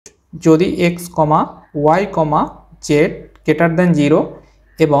যদি এক্স কমা y comma Z greater than 0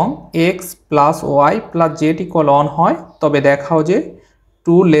 এবং x plus Y plus Z equal 1 হয় তবে দেখাও যে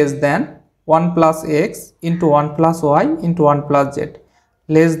 2 less than 1 plus x into 1 plus Y into 1 plus Z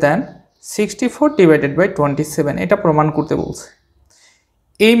less than 64 divided by 27 এটা প্রমাণ করতে বলছে।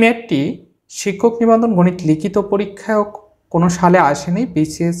 এই ম্যাথটি শিক্ষক নিবন্ধন গণিত লিখিত পরীক্ষায় কোনো সালে আসেনি,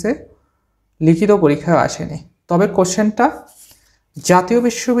 বিসিএসে লিখিত পরীক্ষায় আসেনি। তবে কোশ্চেনটা জাতীয়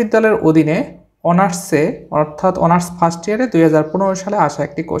বিশ্ববিদ্যালয়ের অধীনে অনার্সে অর্থাৎ অনার্স ফার্স্ট ইয়ারে 2015 সালে আসা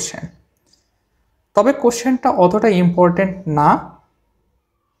একটি কোশ্চেন। তবে কোশ্চেনটা অতটা ইম্পর্টেন্ট না,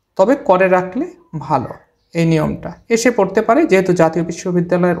 তবে করে রাখলে ভালো। এই নিয়মটা এসে পড়তে পারে যেহেতু জাতীয়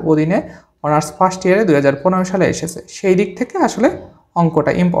বিশ্ববিদ্যালয়ের অধীনে অনার্স ফার্স্ট ইয়ারে 2015 সালে এসেছে, সেই দিক থেকে আসলে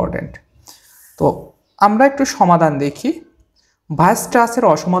অঙ্কটা ইম্পর্টেন্ট। তো আমরা একটু সমাধান দেখি। ভায়াস-স্ট্রাসের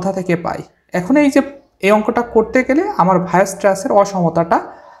অসমতা থেকে পাই। এখন এই যে এই অঙ্কটা করতে গেলে আমার ভায়াস-স্ট্রাসের অসমতাটা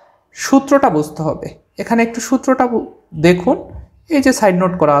সূত্রটা বুঝতে হবে। এখানে একটু সূত্রটা দেখুন, এই যে সাইড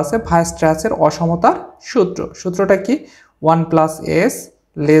নোট করা আছে ভায়াস-স্ট্রাসের অসমতার সূত্রটা কি 1 plus S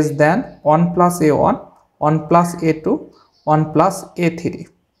less than 1 plus a1 1 plus a2 1 plus a3।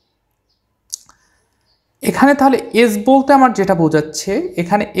 এখানে তাহলে এস বলতে আমার যেটা বোঝাচ্ছে,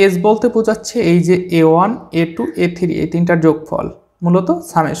 এখানে এস বলতে বোঝাচ্ছে এই যে a1 a2 a3 এই তিনটার যোগফল, মূলত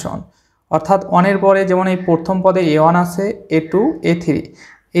সামেশন। অর্থাৎ 1 এর পরে যেমন এই প্রথম পদে a1 আছে, a2 a3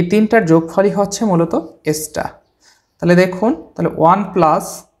 এই তিনটার যোগফলই হচ্ছে মূলত এসটা। তাহলে দেখুন, তাহলে 1 প্লাস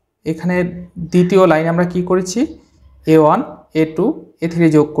এখানে দ্বিতীয় লাইন আমরা কি করেছি a1 a2 a3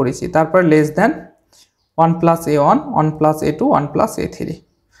 যোগ করেছি, তারপরে less than 1 plus a1 1 plus a2 1 plus a3।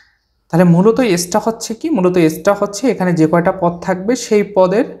 তাহলে মূলত এসটা হচ্ছে কি, মূলত এসটা হচ্ছে এখানে যে কয়টা পদ থাকবে সেই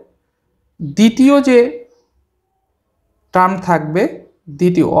পদের দ্বিতীয় যে টার্ম থাকবে,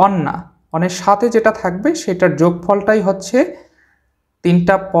 দ্বিতীয় অন না, অনের সাথে যেটা থাকবে সেটার যোগফলটাই হচ্ছে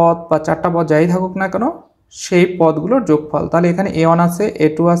তিনটা পদ বা চারটা পদ যাই থাকুক না কেন সেই পদগুলোর যোগফল। তাহলে এখানে a1 আছে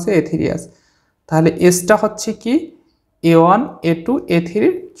a2 আছে a3 আছে, তাহলে এসটা হচ্ছে কি a1 a2 a3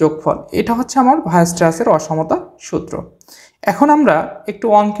 এর যোগফল। এটা হচ্ছে আমার ভায়াস-স্ট্রাসের অসমতার সূত্র। এখন আমরা একটু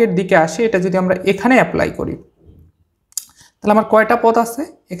অঙ্কের দিকে আসি। এটা যদি আমরা এখানে অ্যাপ্লাই করি তাহলে আমার কয়টা পদ আছে,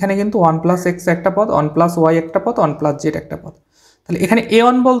 এখানে কিন্তু 1 প্লাস এক্স একটা পদ, 1 প্লাস ওয়াই একটা পদ, 1 প্লাস জেড একটা পদ। তাহলে এখানে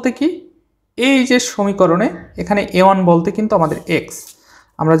a1 বলতে কি, এই যে সমীকরণে এখানে a1 বলতে কিন্তু আমাদের এক্স।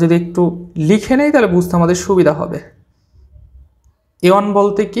 আমরা যদি একটু লিখে নেই তাহলে বুঝতে আমাদের সুবিধা হবে। a1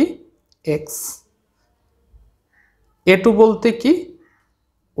 বলতে কি এক্স, a2 বলতে কি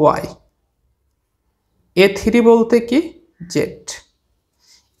ওয়াই, a3 বলতে কি জেড।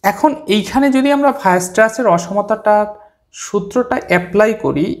 এখন এইখানে যদি আমরা ভায়াস-স্ট্রাসের অসমতাটার সূত্রটা অ্যাপ্লাই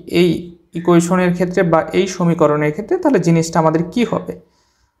করি এই ইকুয়েশনের ক্ষেত্রে বা এই সমীকরণের ক্ষেত্রে, তাহলে জিনিসটা আমাদের কি হবে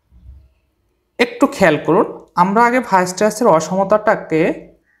একটু খেয়াল করুন। আমরা আগে ভায়াস-স্ট্রাসের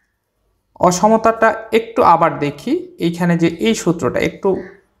অসমতাটা একটু আবার দেখি। এইখানে যে এই সূত্রটা একটু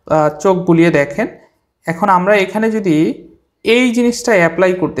চোখ বুলিয়ে দেখেন। এখন আমরা এখানে যদি এই জিনিসটা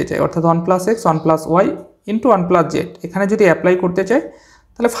অ্যাপ্লাই করতে চাই, অর্থাৎ 1 plus x 1 plus Y into 1 plus Z এখানে যদি অ্যাপ্লাই করতে চাই,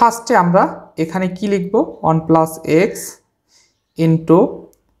 তাহলে ফার্স্টে আমরা এখানে কি লিখব 1 plus x into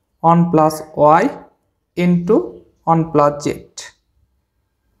 1 plus Y into 1 plus Z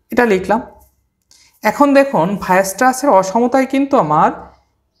এটা লিখলাম। এখন দেখুন ভায়াস-স্ট্রাসের অসমতায় কিন্তু আমার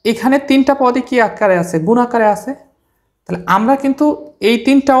এখানে তিনটা পদই কি আকারে আছে, গুণ আকারে আছে। তাহলে আমরা কিন্তু এই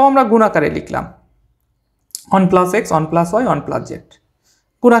তিনটাও আমরা গুণ আকারে লিখলাম, 1 plus x 1 plus Y 1 plus Z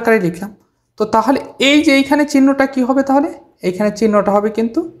গুণ আকারে লিখলাম। তো তাহলে এই যে এইখানে চিহ্নটা কি হবে, তাহলে এইখানে চিহ্নটা হবে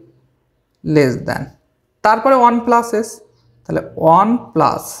কিন্তু লেস দেন, তারপরে 1 প্লাস এস, তাহলে 1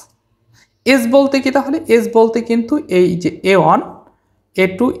 প্লাস এস বলতে কি, তাহলে এস বলতে কিন্তু এই যে a1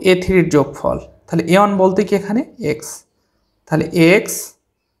 a2 a3 এর যোগফল। তাহলে a1 বলতে কি এখানে এক্স, তাহলে x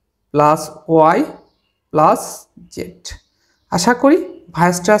plus Y plus Z. আশা করি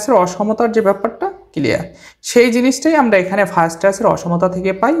ভায়াস-স্ট্রাসের অসমতার যে ব্যাপারটা ক্লিয়ার। সেই জিনিসটাই আমরা এখানে ভায়াস-স্ট্রাসের অসমতা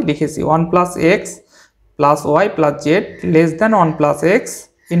থেকে পাই, লিখেছি 1 plus x plus Y plus Z less than 1 plus x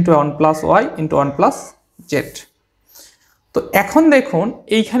into 1 plus Y into 1 plus Z. তো এখন দেখুন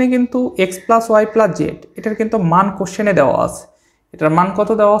এইখানে কিন্তু x plus Y plus Z এটার কিন্তু মান কোশ্চেনে দেওয়া আছে। এটার মান কত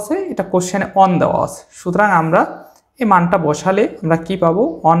দেওয়া আছে, এটা কোশ্চেনে 1 দেওয়া আছে। সুতরাং আমরা এই মানটা বসালে আমরা কি পাবো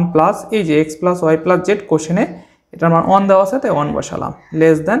 1 প্লাস এই যে x plus Y plus Z কোশ্চেনে এটার মান 1 দেওয়া আছে, তাই 1 বসালাম,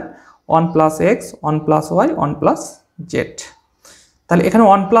 less than 1 plus x 1 plus Y 1 plus Z. তাহলে এখানে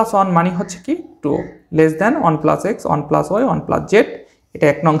 1 প্লাস 1 মানে হচ্ছে কি 2, less than 1 plus x 1 plus Y 1 plus Z. এটা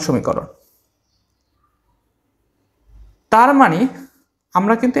 1 নং সমীকরণ। তার মানে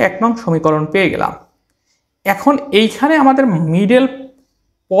আমরা কিন্তু 1 নং সমীকরণ পেয়ে গেলাম। এখন এইখানে আমাদের মিডল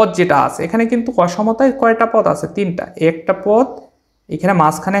পদ যেটা আছে, এখানে কিন্তু অসমতায় কয়টা পদ আছে, 3টা, একটা পদ এখানে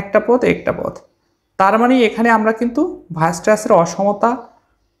মাঝখানে একটা পদ, তার মানে এখানে আমরা কিন্তু ভার্সটাসের অসমতা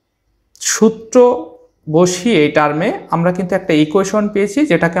সূত্র বসিয়ে এই টার্মে আমরা কিন্তু একটা ইকুয়েশন পেয়েছি,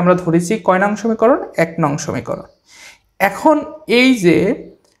 যেটাকে আমরা ধরেছি কয় নং সমীকরণ, 1 নং সমীকরণ। এখন এই যে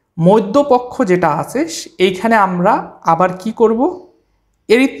মধ্যপক্ষ যেটা আছে এইখানে আমরা আবার কি করব,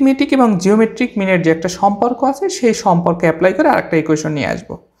 এরিথমেটিক এবং জিওমেট্রিক মিনের যে একটা সম্পর্ক আছে সেই সম্পর্কে অ্যাপ্লাই করে আরেকটা ইকুয়েশন নিয়ে আসব।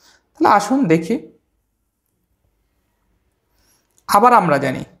 তাহলে আসুন দেখি। আবার আমরা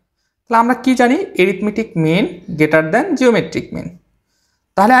জানি, তাহলে আমরা কি জানি, এরিথমেটিক মিন গ্রেটার দ্যান জিওমেট্রিক মিন।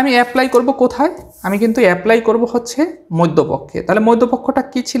 তাহলে আমি অ্যাপ্লাই করব কোথায়, আমি কিন্তু অ্যাপ্লাই করব হচ্ছে মধ্যপক্ষে। তাহলে মধ্যপক্ষটা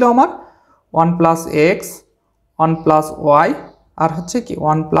কি ছিল আমার, 1 + x 1 + y আর হচ্ছে কি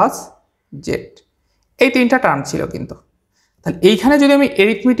 1 + z, এই তিনটা টার্ম ছিল কিন্তু। তাহলে এইখানে যদি আমি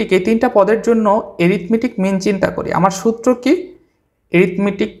এরিথমেটিক এই তিনটা পদের জন্য এরিথমেটিক মিন চিন্তা করি, আমার সূত্র কি,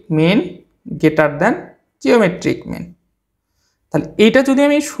 এরিথমেটিক মিন গ্রেটার দ্যান জিওমেট্রিক মিন। তাহলে এইটা যদি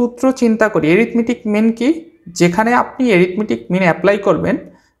আমি সূত্র চিন্তা করি, এরিথমেটিক মিন কি, যেখানে আপনি এরিথমেটিক মিন অ্যাপ্লাই করবেন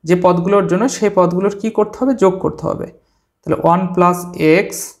যে পদগুলোর জন্য সেই পদগুলোর কি করতে হবে, যোগ করতে হবে। তাহলে 1 + x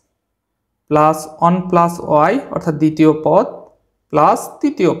 + 1 + y অর্থাৎ দ্বিতীয় পদ প্লাস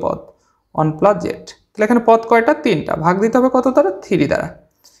তৃতীয় পদ 1 + z। তাহলে এখানে পদ কয়টা, 3টা, ভাগ দিতে হবে কত দ্বারা, 3 দ্বারা,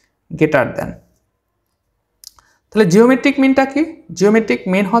 গ্রেটার দ্যান। তাহলে জিওমেট্রিক মিনটা কি, জিওমেট্রিক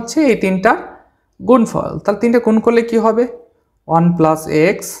মিন হচ্ছে এই তিনটা গুণফল। তাহলে তিনটা গুণ করলে কি হবে, 1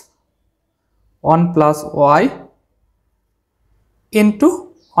 + x 1 + y into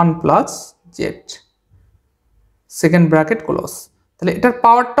 1 + z, second bracket close. তাহলে এটার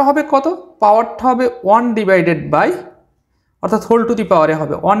পাওয়ারটা হবে কত, পাওয়ারটা হবে 1 ডিভাইডেড বাই, অর্থাৎ হোল টু দি পাওয়ারে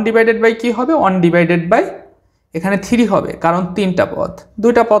হবে 1 ডিভাইডেড বাই কি হবে, 1 ডিভাইডেড বাই এখানে 3 হবে, কারণ 3টা পদ,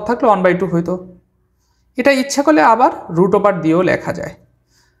 2টা পদ থাকলে 1/2 হইতো। এটা ইচ্ছা করলে আবার √ দিয়েও লেখা যায়।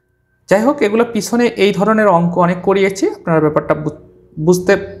 যাই হোক, এগুলো পিছনে এই ধরনের অঙ্ক অনেক করিয়েছি, আপনারা ব্যাপারটা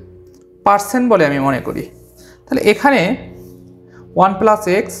বুঝতে পারছেন বলে আমি মনে করি। তাহলে এখানে 1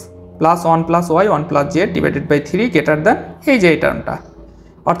 + x + 1 + y 1 + z divided by 3 greater than এই যে এই টার্মটা,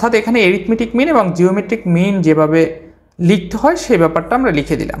 অর্থাৎ এখানে এরিথমেটিক মিন এবং জিওমেট্রিক মিন যেভাবে লিখতে হয় সেই ব্যাপারটা আমরা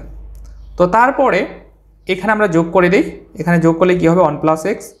লিখে দিলাম। তো তারপরে এখানে আমরা যোগ করে দিই, এখানে যোগ করলে কি হবে, 1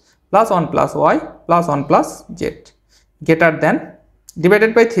 + x + 1 + y + 1 + z greater than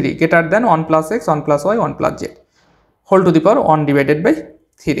divided by 3 greater than 1 + x 1 + y 1 + z whole to the power 1 divided by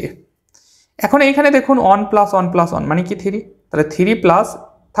 3। এখন এইখানে দেখুন 1 + 1 + 1 মানে কি 3, তাহলে 3 প্লাস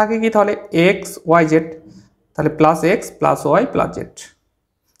থাকে কি, তাহলে x y z, তাহলে +x + y + z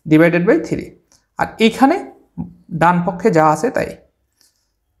divided by 3, আর এইখানে ডান পক্ষে যা আছে তাই।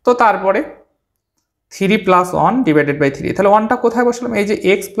 তো তারপরে 3 + 1 ডিভাইডেড বাই 3, তাহলে 1টা কোথায় বসালাম, এই যে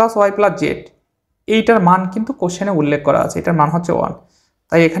x + y + z, এইটার মান কিন্তু কোশ্চেনে উল্লেখ করা আছে, এটার মান হচ্ছে 1,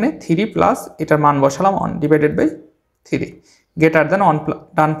 তাই এখানে 3 প্লাস এটার মান বসালাম 1 ডিভাইডেড বাই 3 গ্রেটার দ্যান 1,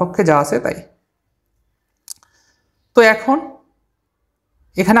 ডান পক্ষে যা আছে তাই। তো এখন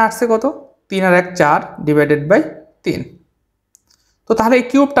এখানে আসছে কত, 3 আর 1 4 ডিভাইডেড বাই 3। তো তাহলে এই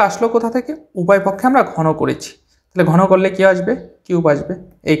কিউবটা আসলো কোথা থেকে, উভয় পক্ষে আমরা ঘন করেছি, তাহলে ঘন করলে কি আসবে, কিউব আসবে,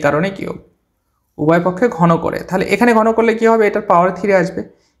 এই কারণে কিউব, উভয় পক্ষে ঘন করে। তাহলে এখানে ঘন করলে কি হবে, এটার পাওয়ার 3 আসবে,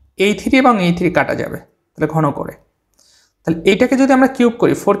 এই 3 এবং এই 3 কাটা যাবে, তাহলে ঘন করে। তাহলে এইটাকে যদি আমরা কিউব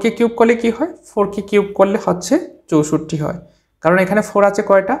করি, 4কে কিউব করলে কি হয়, 4কে কিউব করলে হচ্ছে 64 হয়, কারণ এখানে 4 আছে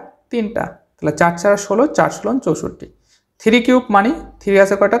কয়টা, 3টা, তাহলে 4 4 16, 4 16 64। 3 কিউব মানে 3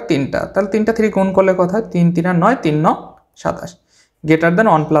 আছে কয়টা, 3টা, তাহলে 3টা 3 গুণ করলে কথা, 3 3 আর 9, 3 9 27 greater than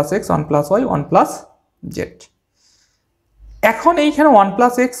 1 + x 1 + y 1 + z। এখন এইখানে 1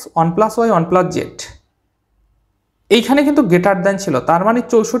 + x 1 + y 1 + z এইখানে কিন্তু গ্রেটার দ্যান ছিল, তার মানে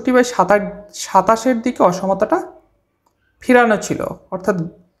 64/27 দিকে অসমতাটা ফিরানো ছিল, অর্থাৎ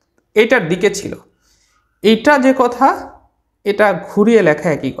এইটার দিকে ছিল। এইটা যে কথা, এটা ঘুরিয়ে লেখা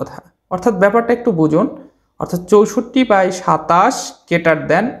একই কথা, অর্থাৎ ব্যাপারটা একটু বুঝুন, অর্থাৎ 64/27 greater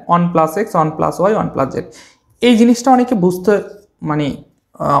than 1 + x 1 + y 1 + z। এই জিনিসটা অনেকে বুঝতে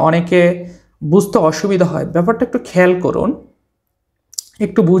অনেকে বুঝতে অসুবিধা হয়, ব্যাপারটা একটু খেয়াল করুন,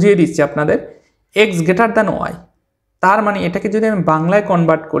 একটু বুঝিয়ে দিচ্ছি আপনাদের। x গ্রেটার দ্যান y, তার মানে এটাকে যদি আমি বাংলায়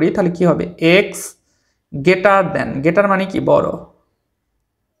কনভার্ট করি তাহলে কি হবে, x গ্রেটার দ্যান, গ্রেটার মানে কি বড়,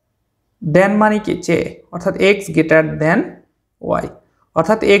 দেন মানে কি চেয়ে, অর্থাৎ x গ্রেটার দ্যান y,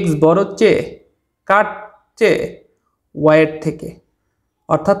 অর্থাৎ x বড় চেয়ে, কার চেয়ে, y এর থেকে,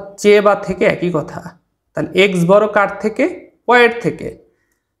 অর্থাৎ চেয়ে বা থেকে একই কথা। তাহলে x বড় কার থেকে, y এর থেকে,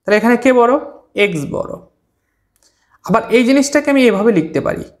 তাহলে এখানে কে বড়, x বড়। আবার এই জিনিসটাকে আমি এভাবে লিখতে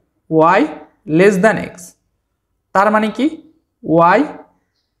পারি, y লেস দ্যান x, তার মানে কি y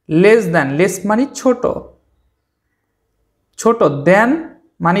লেস দ্যান, লেস মানে ছোট, ছোট, দেন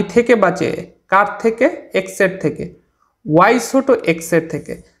মানে থেকে বাঁচে, কার থেকে, x এর থেকে, ওয়াই ছোট এক্স এর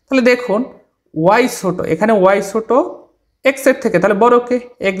থেকে, তাহলে দেখুন ওয়াই ছোট, এখানে ওয়াই ছোট এক্স এর থেকে, তাহলে বড় কে?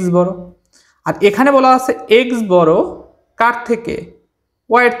 এক্স বড়। আর এখানে বলা আছে এক্স বড় কার থেকে?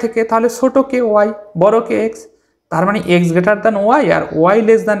 ওয়াই এর থেকে, তাহলে ছোট কে? ওয়াই, বড় কে? এক্স। তার মানে এক্স গ্রেটার দ্যান ওয়াই আর ওয়াই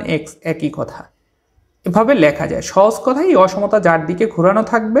লেস দ্যান এক্স একই কথা। এভাবে লেখা যায়। সহজ কথাই, অসমতা যার দিকে ঘোরানো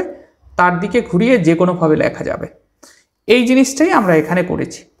থাকবে তার দিকে ঘুরিয়ে যে কোনোভাবে লেখা যাবে। এই জিনিসটাই আমরা এখানে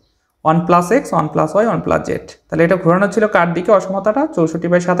করেছি, 1 plus x 1 plus Y 1 plus Z. তাহলে এটা ঘোরানো ছিল কার দিকে? অসমতাটা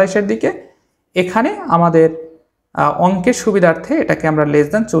 64/27 দিকে। এখানে আমাদের অঙ্কের সুবিধার্থে এটাকে আমরা লেস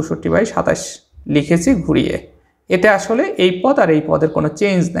দ্যান 64/27 লিখেছি ঘুরিয়ে। এতে আসলে এই পদ আর এই পদের কোনো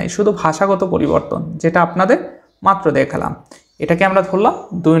চেঞ্জ নাই, শুধু ভাষাগত পরিবর্তন, যেটা আপনাদের মাত্র দেখালাম। এটাকে আমরা ধরলাম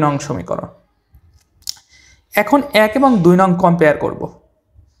 2 নং সমীকরণ। এখন 1 এবং 2 নং কম্পেয়ার করব।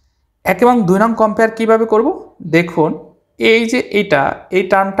 1 এবং 2 নং কম্পেয়ার কিভাবে করব? দেখুন এই যে এইটা, এই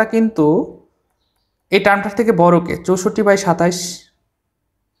টার্মটা কিন্তু এই টার্মটার থেকে বড় কে? 64/27।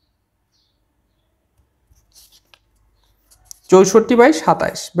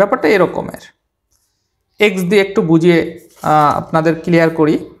 64/27 ব্যাপারটা এরকমের। এক্স দিয়ে একটু বুঝিয়ে আপনাদের ক্লিয়ার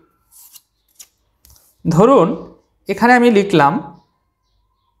করি। ধরুন এখানে আমি লিখলাম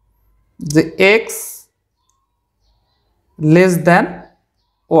যে এক্স লেস দ্যান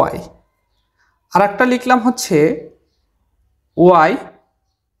ওয়াই, আর একটা লিখলাম হচ্ছে ওয়াই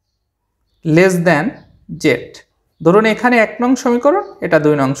লেস দ্যান জেড। ধরুন এখানে 1 নং সমীকরণ, এটা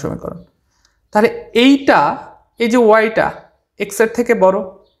 2 নং সমীকরণ। তাহলে এইটা, এই যে ওয়াইটা এক্স এর থেকে বড়,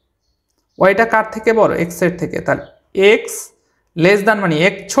 ওয়াইটা কার থেকে বড়? এক্স এর থেকে। তাহলে এক্স লেস দ্যান মানে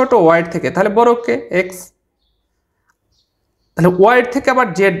এক্স ছোট ওয়াইয়ের থেকে, তাহলে বড় কে? এক্স। তাহলে ওয়াইয়ের থেকে আবার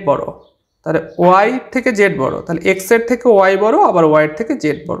জেড বড়, তাহলে ওয়াই থেকে জেড বড়, তাহলে এক্স এর থেকে ওয়াই বড়, আবার ওয়াইয়ের থেকে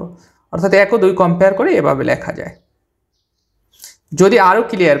জেড বড়। অর্থাৎ 1 ও 2 কম্পেয়ার করে এভাবে লেখা যায়। যদি আরও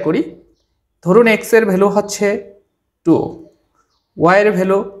ক্লিয়ার করি, ধরুন এক্স এর ভ্যালু হচ্ছে 2, ওয়াইয়ের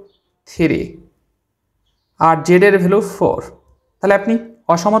ভ্যালু 3 আর জেড এর ভ্যালু 4। তাহলে আপনি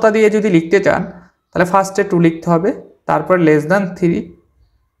অসমতা দিয়ে যদি লিখতে চান তাহলে ফার্স্টে 2 লিখতে হবে, তারপর লেস দ্যান 3,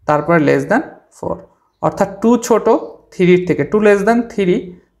 তারপর লেস দ্যান 4। অর্থাৎ 2 ছোট 3 থেকে, 2 লেস দ্যান 3,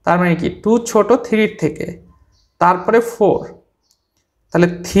 তার মানে কি 2 ছোট 3 থেকে, তারপরে 4, তাহলে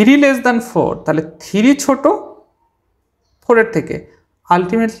 3 লেস দ্যান 4, তাহলে 3 ছোট 4 এর থেকে,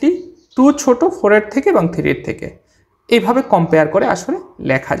 আলটিমেটলি 2 ছোট 4 এর থেকে এবং 3 এর থেকে। এইভাবে কম্পেয়ার করে আসলে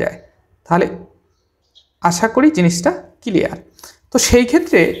লেখা যায়। তাহলে আশা করি জিনিসটা ক্লিয়ার। তো সেই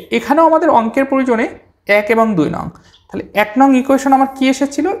ক্ষেত্রে এখানেও আমাদের অঙ্কের প্রয়োজনে 1 এবং 2 নং। তাহলে 1 নং ইকুয়েশন আমার কি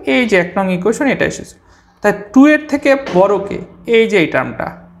এসেছিল? এই যে 1 নং ইকুয়েশন এটা এসেছে। তাই 2 এর থেকে বড় কে? এই যে এই টার্মটা,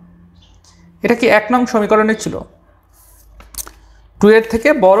 এটা কি 1 নং সমীকরণে ছিল? 2 এর থেকে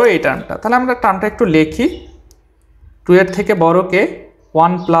বড় এই টার্মটা। তাহলে আমরা টার্মটা একটু লিখি। 2 এর থেকে বড় কে?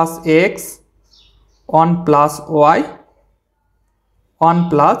 1 plus x 1 plus Y 1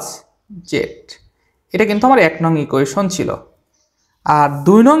 plus Z. এটা কিন্তু আমার 1 নং ইকুয়েশন ছিল। আর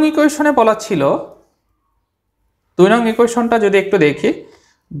 2 নং ইকুয়েশনে বলা ছিল, 2 নং ইকুয়েশনটা যদি একটু দেখি,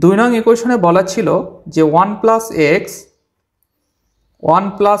 2 নং ইকুয়েশনে বলা ছিল যে 1 plus x 1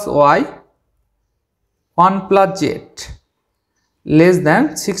 plus Y 1 plus Z less than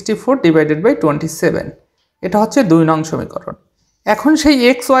 64/27। এটা হচ্ছে 2 নং সমীকরণ। এখন সেই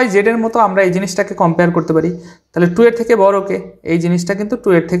এক্স ওয়াই জেড এর মতো আমরা এই জিনিসটাকে কম্পেয়ার করতে পারি। তাহলে 2 এর থেকে বড় কে? এই জিনিসটা কিন্তু 2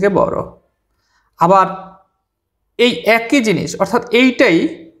 এর থেকে বড়। আবার এই একই জিনিস, অর্থাৎ এইটাই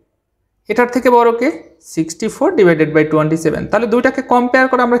এটার থেকে বড় কে? 64/27। তাহলে দুইটাকে কম্পেয়ার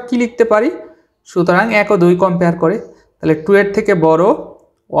করে আমরা কি লিখতে পারি? সুতরাং 1 ও 2 কম্পেয়ার করে, তাহলে 2 এর থেকে বড়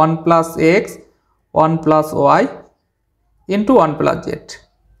 1 plus x 1 plus Y into 1 plus Z.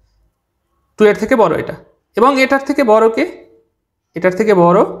 2 এর থেকে বড় এটা, এবং এটার থেকে বড় কে? এটার থেকে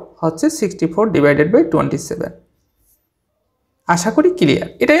বড় হচ্ছে 64/27। আশা করি ক্লিয়ার।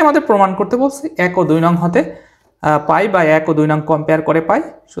 এটাই আমাদের প্রমাণ করতে বলছে, 1 ও 2 নং হতে পাই বা 1 ও 2 নং কম্পেয়ার করে পাই।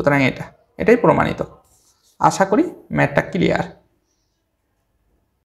 সুতরাং এটাই প্রমাণিত। আশা করি ম্যাথটা ক্লিয়ার।